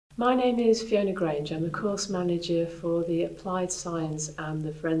My name is Fiona Grange. I'm the course manager for the Applied Science and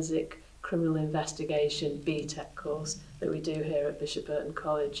the Forensic Criminal Investigation BTEC course that we do here at Burton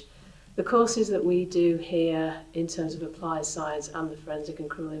College. The courses that we do here in terms of Applied Science and the Forensic and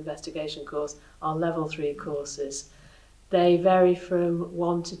Criminal Investigation course are level 3 courses. They vary from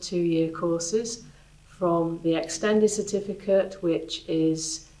 1 to 2 year courses, from the extended certificate, which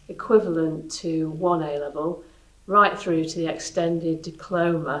is equivalent to 1 A-level, right through to the extended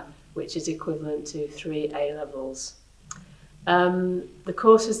diploma, which is equivalent to 3 A-levels. The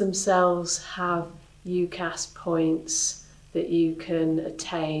courses themselves have UCAS points that you can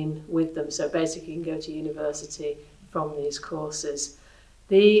attain with them, so basically you can go to university from these courses.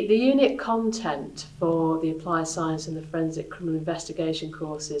 The unit content for the Applied Science and the Forensic Criminal Investigation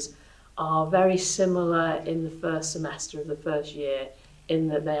courses are very similar in the first semester of the first year, in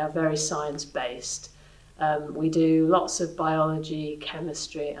that they are very science-based. We do lots of biology,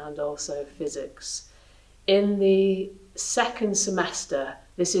 chemistry and also physics. In the second semester,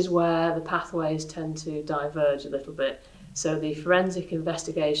 this is where the pathways tend to diverge a little bit. So the forensic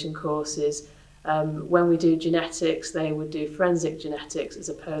investigation courses, when we do genetics, they would do forensic genetics as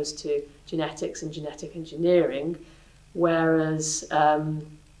opposed to genetics and genetic engineering, whereas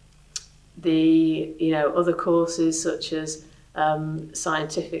the other courses such as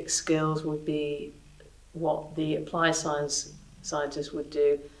scientific skills would be what the applied science scientists would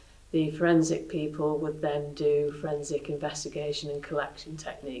do. The forensic people would then do forensic investigation and collection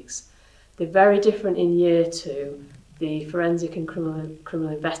techniques. They're very different in year 2. The forensic and criminal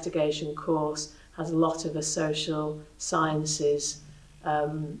investigation course has a lot of the social sciences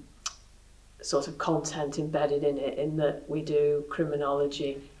sort of content embedded in it, in that we do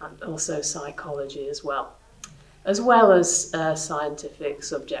criminology and also psychology as well as scientific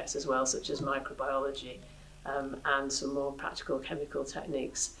subjects as well, such as microbiology and some more practical chemical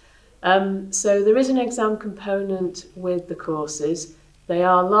techniques. So there is an exam component with the courses. They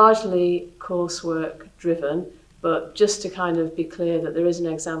are largely coursework driven, but just to kind of be clear that there is an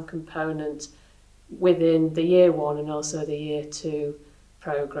exam component within the year 1 and also the year 2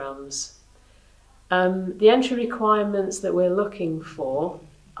 programmes. The entry requirements that we're looking for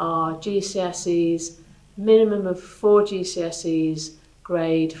are GCSEs, minimum of 4 GCSEs,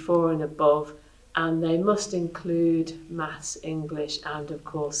 grade 4 and above, and they must include maths, English and of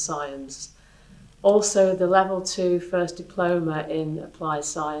course science. Also, the level 2 first diploma in applied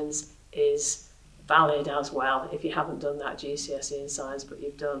science is valid as well if you haven't done that GCSE in science but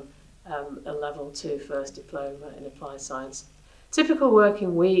you've done a level 2 first diploma in applied science. Typical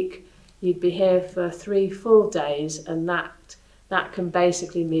working week, you'd be here for 3 full days, and that can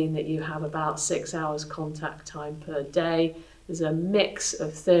basically mean that you have about 6 hours contact time per day. There's a mix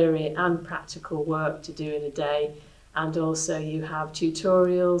of theory and practical work to do in a day, and also you have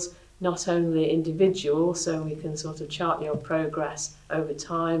tutorials, not only individual, so we can sort of chart your progress over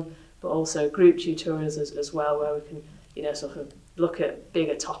time, but also group tutorials as well, where we can sort of look at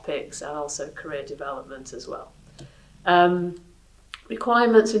bigger topics and also career development as well.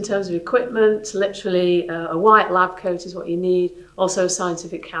 Requirements in terms of equipment, literally a white lab coat is what you need, also a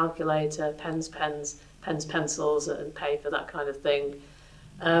scientific calculator, pens, pencils and paper, that kind of thing.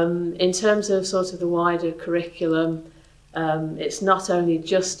 In terms of sort of the wider curriculum, it's not only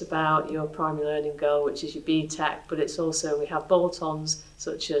just about your primary learning goal, which is your BTEC, but it's also, we have bolt-ons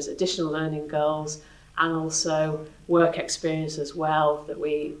such as additional learning goals and also work experience as well that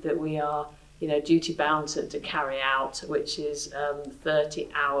we are duty bound to carry out, which is 30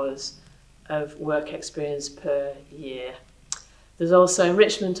 hours of work experience per year. There's also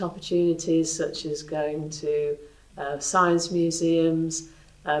enrichment opportunities such as going to science museums.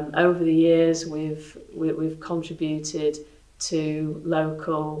 Over the years we've contributed to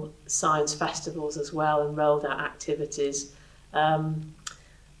local science festivals as well and rolled out activities.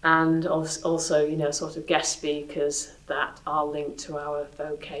 And also sort of guest speakers that are linked to our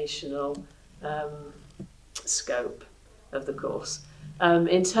vocational scope of the course.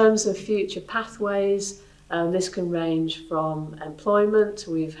 In terms of future pathways, this can range from employment.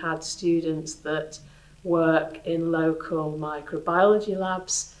 We've had students that work in local microbiology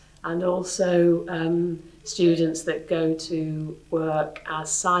labs, and also students that go to work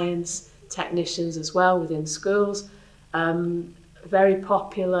as science technicians as well within schools. Very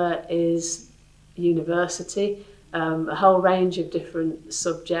popular is university, a whole range of different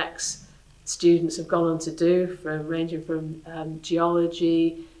subjects students have gone on to do, ranging from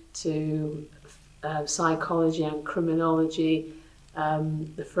geology to psychology and criminology,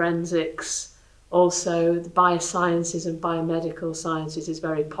 the forensics. Also, the biosciences and biomedical sciences is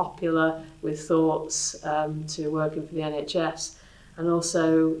very popular, with thoughts to working for the NHS. And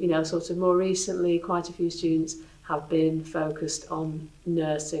also, you know, sort of more recently, quite a few students have been focused on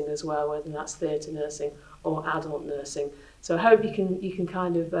nursing as well, whether that's theatre nursing or adult nursing. So I hope you can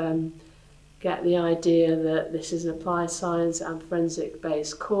kind of get the idea that this is an applied science and forensic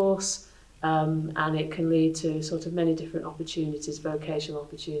based course, and it can lead to sort of many different opportunities, vocational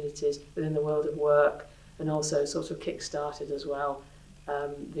opportunities within the world of work, and also sort of kick-started as well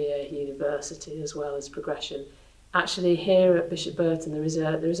via university as well as progression. Actually, here at Bishop Burton, there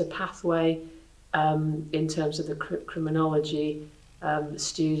is a pathway in terms of the criminology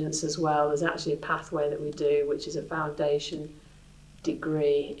students as well. There's actually a pathway that we do, which is a foundation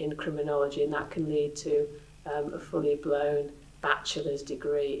degree in criminology, and that can lead to a fully blown bachelor's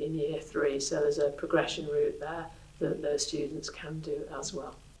degree in year 3. So there's a progression route there that those students can do as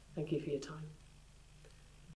well. Thank you for your time.